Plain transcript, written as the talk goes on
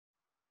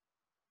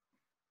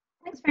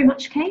Thanks very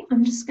much, Kate.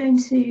 I'm just going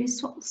to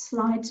swap the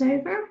slides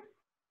over.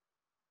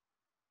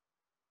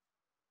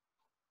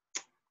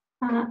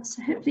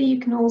 So hopefully you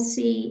can all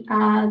see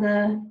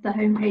the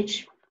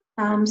homepage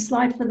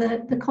slide for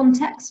the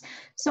context.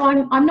 So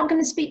I'm not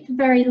going to speak for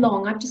very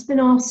long. I've just been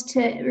asked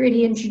to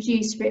really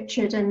introduce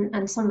Richard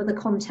and some of the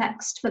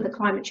context for the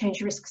Climate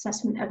Change Risk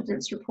Assessment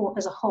Evidence Report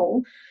as a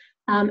whole.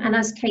 And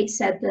as Kate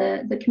said,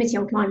 the Committee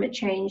on Climate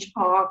Change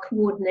are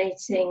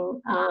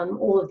coordinating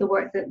all of the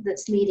work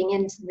that's leading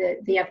into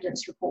the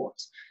evidence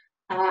report.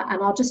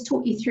 And I'll just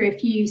talk you through a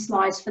few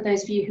slides for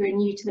those of you who are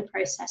new to the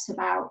process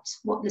about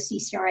what the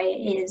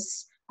CCRA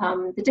is,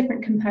 the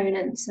different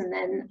components, and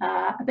then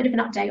a bit of an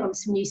update on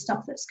some new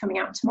stuff that's coming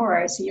out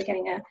tomorrow, so you're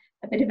getting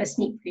a bit of a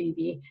sneak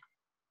preview.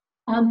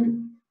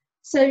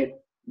 So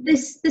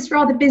this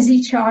rather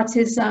busy chart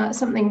is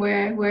something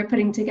we're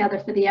putting together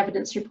for the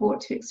evidence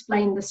report to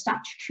explain the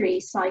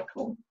statutory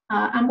cycle.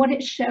 And what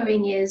it's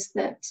showing is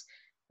that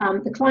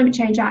the Climate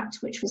Change Act,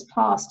 which was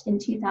passed in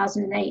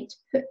 2008,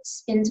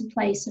 puts into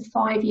place a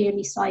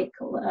 5-yearly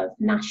cycle of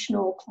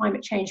national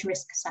climate change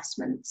risk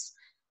assessments,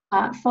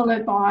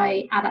 followed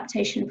by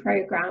adaptation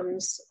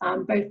programmes,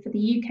 both for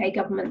the UK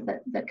government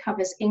that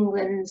covers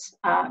England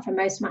for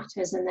most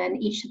matters, and then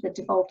each of the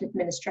devolved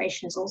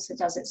administrations also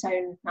does its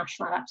own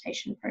national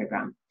adaptation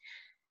programme.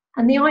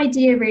 And the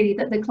idea really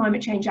that the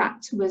Climate Change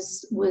Act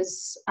was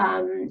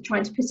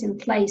trying to put in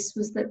place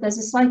was that there's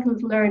a cycle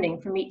of learning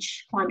from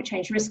each climate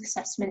change risk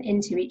assessment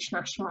into each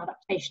national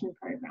adaptation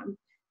programme.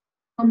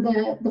 And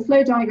the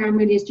flow diagram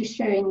really is just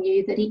showing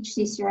you that each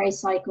CCRA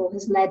cycle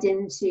has led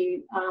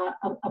into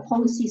a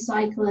policy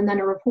cycle and then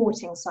a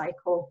reporting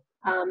cycle.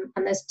 And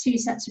there's two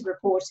sets of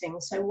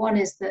reporting. So one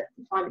is that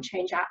the Climate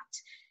Change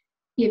Act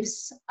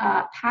gives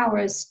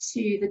powers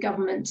to the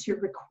government to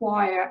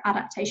require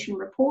adaptation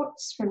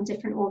reports from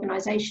different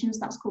organisations.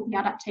 That's called the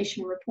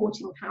adaptation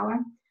reporting power.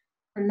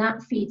 And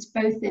that feeds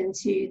both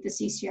into the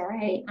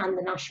CCRA and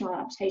the national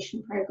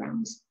adaptation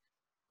programmes.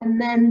 And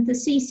then the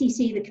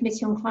CCC, the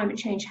Committee on Climate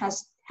Change,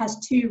 has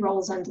two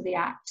roles under the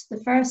Act.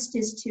 The first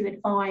is to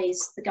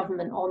advise the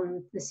government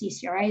on the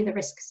CCRA, the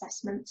risk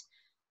assessment.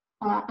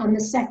 And the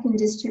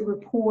second is to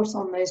report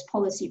on those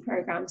policy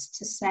programmes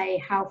to say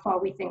how far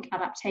we think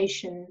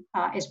adaptation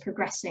is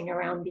progressing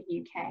around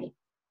the UK.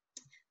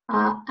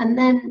 And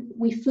then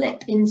we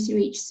flip into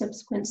each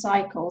subsequent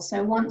cycle.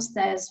 So once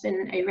there's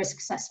been a risk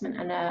assessment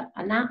and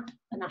a NAP,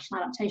 a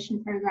National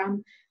Adaptation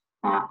Programme,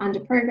 and a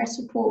progress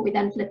report, we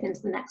then flip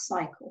into the next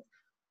cycle.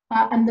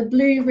 And the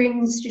blue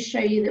rings just show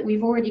you that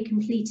we've already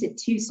completed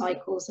 2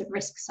 cycles of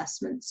risk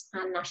assessments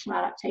and national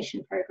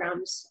adaptation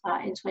programmes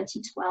in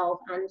 2012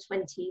 and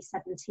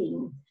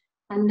 2017.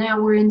 And now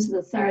we're into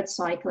the 3rd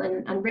cycle,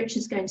 and Rich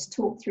is going to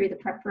talk through the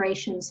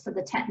preparations for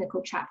the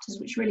technical chapters,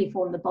 which really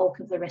form the bulk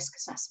of the risk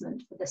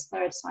assessment for this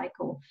 3rd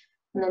cycle.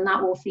 And then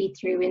that will feed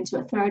through into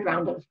a 3rd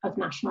round of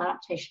national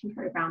adaptation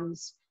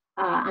programmes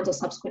and a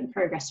subsequent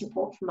progress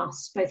report from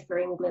us, both for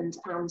England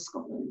and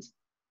Scotland.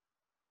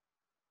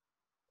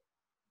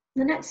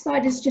 The next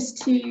slide is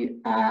just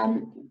to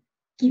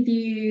give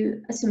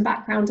you some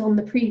background on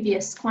the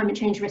previous climate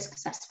change risk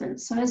assessment.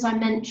 So as I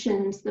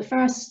mentioned, the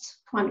first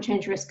climate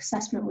change risk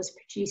assessment was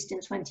produced in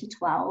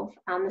 2012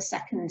 and the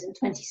second in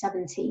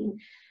 2017.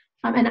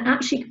 And it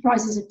actually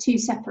comprises of 2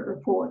 separate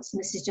reports, and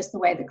this is just the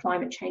way the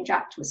Climate Change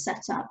Act was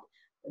set up.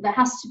 There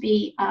has to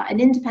be an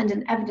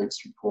independent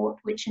evidence report,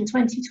 which in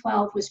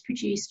 2012 was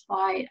produced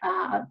by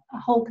a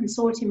whole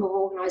consortium of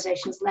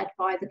organisations led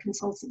by the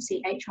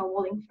consultancy HR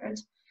Wallingford.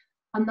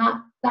 And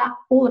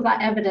all of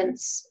that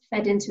evidence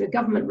fed into a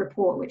government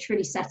report, which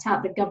really set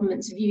out the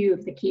government's view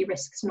of the key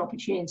risks and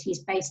opportunities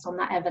based on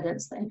that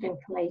evidence that had been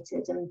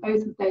collated. And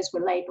both of those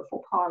were laid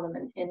before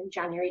Parliament in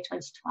January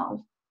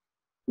 2012.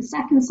 The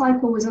second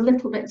cycle was a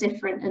little bit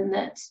different in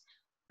that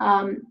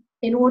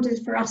in order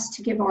for us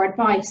to give our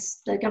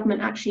advice, the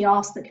government actually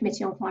asked the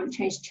Committee on Climate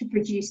Change to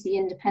produce the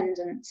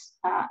independent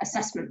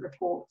assessment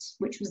report,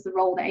 which was the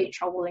role that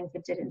HR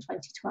Wallingford did in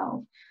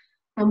 2012.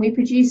 And we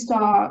produced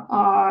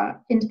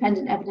our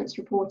independent evidence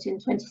report in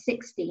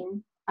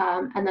 2016,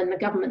 and then the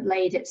government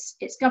laid its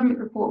government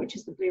report, which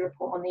is the blue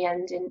report on the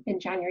end, in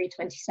January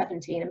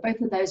 2017. And both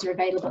of those are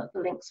available at the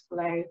links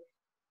below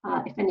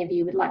if any of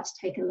you would like to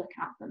take a look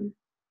at them.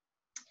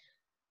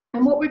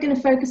 And what we're going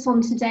to focus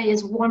on today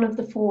is one of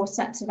the 4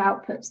 sets of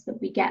outputs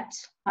that we get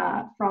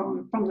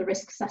from the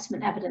risk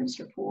assessment evidence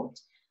report.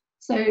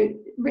 So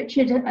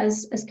Richard,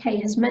 as Kay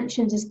has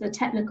mentioned, is the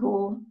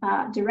technical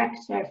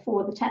director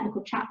for the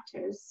technical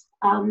chapters,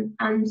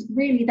 and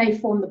really they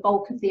form the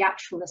bulk of the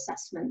actual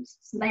assessment.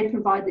 So they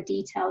provide the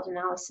detailed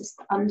analysis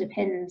that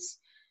underpins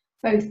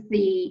both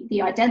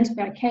the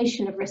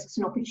identification of risks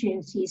and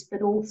opportunities,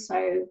 but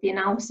also the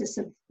analysis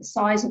of the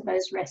size of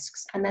those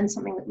risks, and then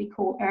something that we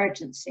call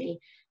urgency.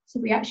 So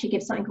we actually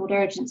give something called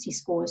urgency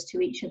scores to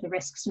each of the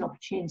risks and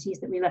opportunities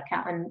that we look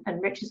at,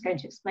 and Rich is going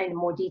to explain in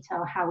more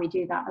detail how we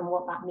do that and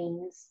what that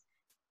means.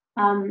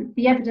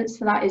 The evidence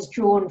for that is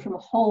drawn from a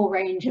whole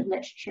range of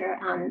literature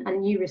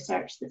and new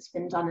research that's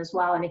been done as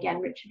well, and again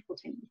Richard will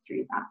take you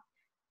through that.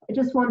 I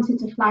just wanted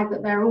to flag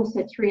that there are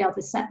also 3 other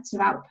sets of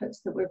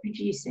outputs that we're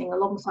producing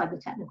alongside the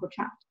technical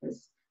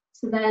chapters.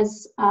 So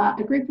there's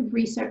a group of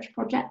research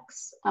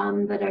projects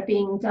that are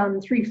being done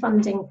through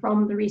funding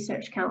from the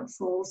research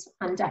councils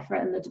and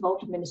DEFRA and the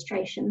devolved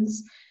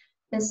administrations.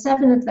 There's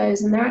 7 of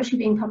those, and they're actually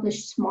being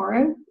published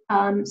tomorrow.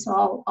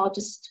 So I'll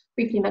just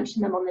briefly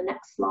mention them on the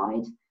next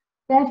slide.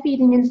 They're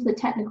feeding into the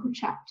technical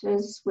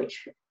chapters,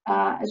 which,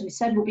 as we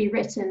said, will be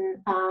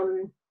written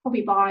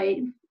probably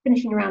by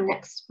finishing around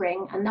next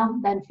spring, and they'll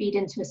then feed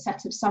into a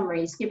set of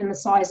summaries. Given the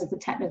size of the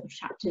technical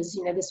chapters,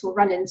 you know, this will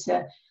run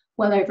into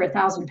well over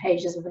 1,000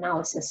 pages of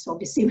analysis. So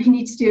obviously we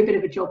need to do a bit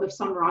of a job of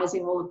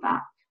summarising all of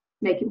that,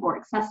 make it more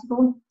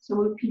accessible. So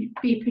we'll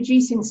be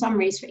producing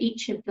summaries for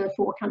each of the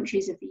 4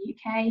 countries of the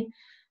UK,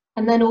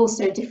 and then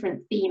also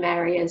different theme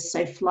areas,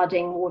 so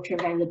flooding, water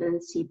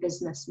availability,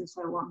 business, and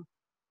so on.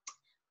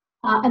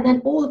 And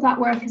then all of that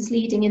work is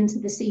leading into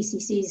the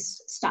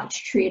CCC's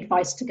statutory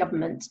advice to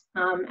government,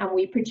 and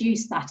we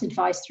produce that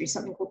advice through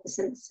something called the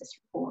synthesis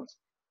report.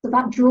 So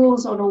that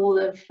draws on all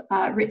of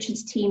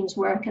Richard's team's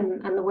work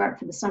and the work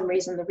for the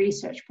summaries and the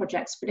research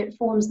projects, but it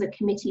forms the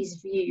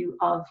committee's view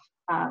of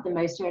the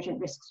most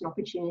urgent risks and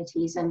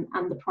opportunities and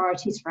the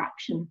priorities for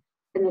action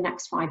in the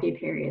next 5-year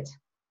period.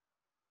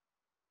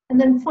 And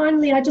then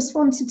finally, I just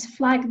wanted to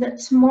flag that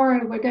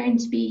tomorrow we're going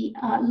to be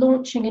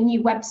launching a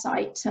new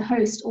website to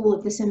host all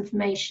of this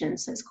information.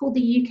 So it's called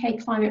the UK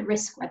Climate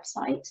Risk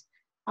website.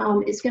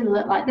 It's going to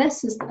look like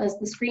this as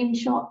the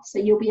screenshot. So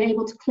you'll be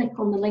able to click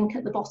on the link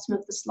at the bottom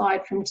of the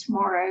slide from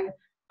tomorrow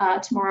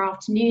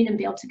afternoon and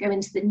be able to go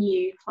into the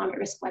new Climate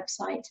Risk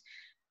website.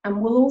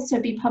 And we'll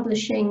also be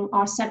publishing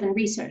our 7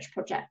 research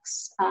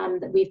projects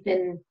that we've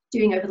been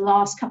doing over the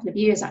last couple of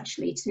years,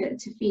 actually,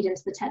 to feed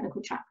into the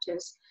technical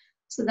chapters.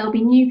 So there'll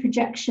be new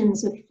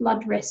projections of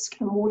flood risk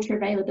and water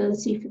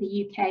availability for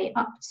the UK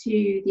up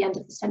to the end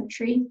of the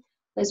century.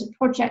 There's a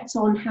project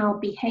on how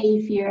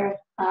behaviour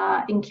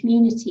in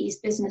communities,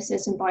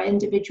 businesses and by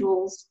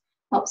individuals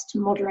helps to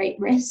moderate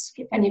risk,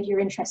 if any of you are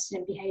interested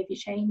in behaviour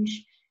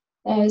change.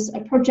 There's a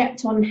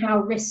project on how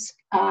risk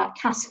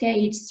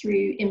cascades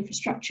through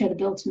infrastructure, the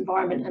built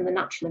environment and the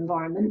natural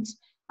environment.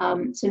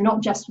 So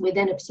not just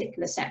within a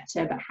particular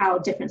sector, but how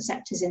different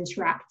sectors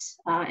interact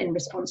in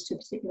response to a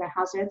particular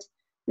hazard.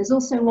 There's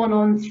also one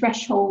on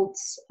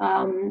thresholds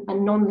and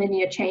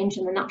non-linear change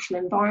in the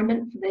natural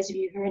environment, for those of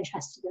you who are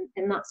interested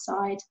in that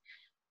side.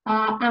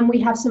 And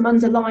we have some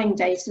underlying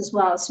data as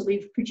well. So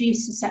we've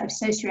produced a set of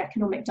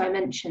socioeconomic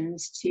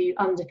dimensions to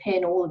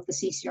underpin all of the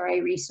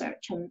CCRA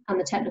research and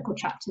the technical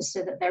chapters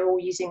so that they're all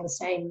using the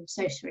same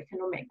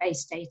socioeconomic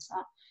based data.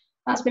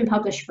 That's been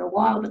published for a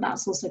while, but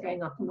that's also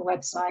going up on the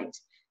website.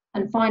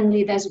 And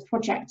finally, there's a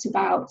project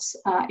about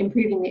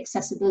improving the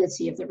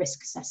accessibility of the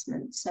risk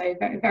assessment. So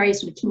very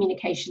sort of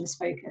communications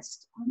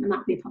focused, and that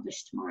will be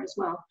published tomorrow as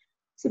well.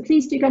 So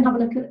please do go and have a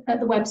look at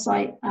the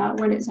website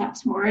when it's out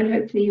tomorrow, and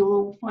hopefully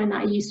you'll find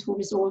that a useful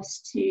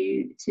resource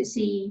to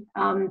see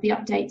the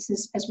updates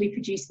as we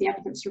produce the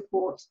evidence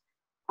report.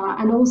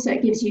 And also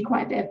it gives you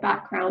quite a bit of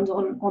background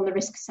on the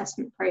risk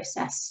assessment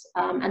process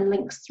and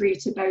links through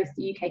to both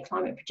the UK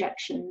climate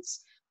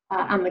projections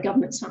and the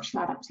government's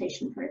national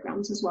adaptation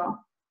programmes as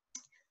well.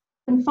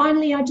 And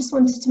finally, I just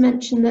wanted to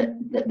mention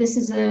that this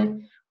is a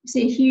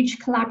huge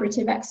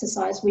collaborative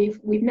exercise. We've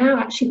now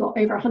actually got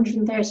over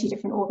 130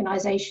 different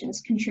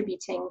organisations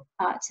contributing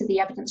to the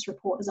evidence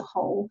report as a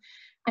whole.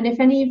 And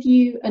if any of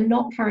you are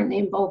not currently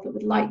involved but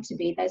would like to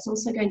be, there's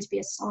also going to be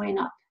a sign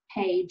up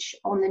page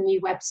on the new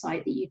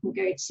website that you can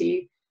go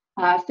to,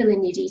 fill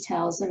in your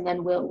details, and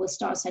then we'll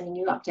start sending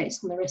you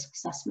updates on the risk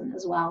assessment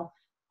as well.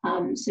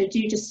 So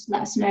do just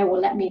let us know, or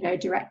let me know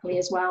directly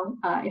as well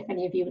if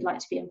any of you would like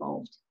to be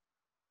involved.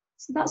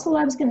 So that's all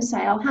I was going to say.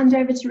 I'll hand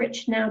over to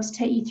Richard now to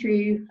take you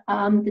through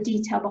the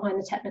detail behind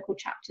the technical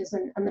chapters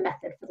and the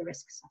method for the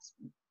risk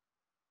assessment.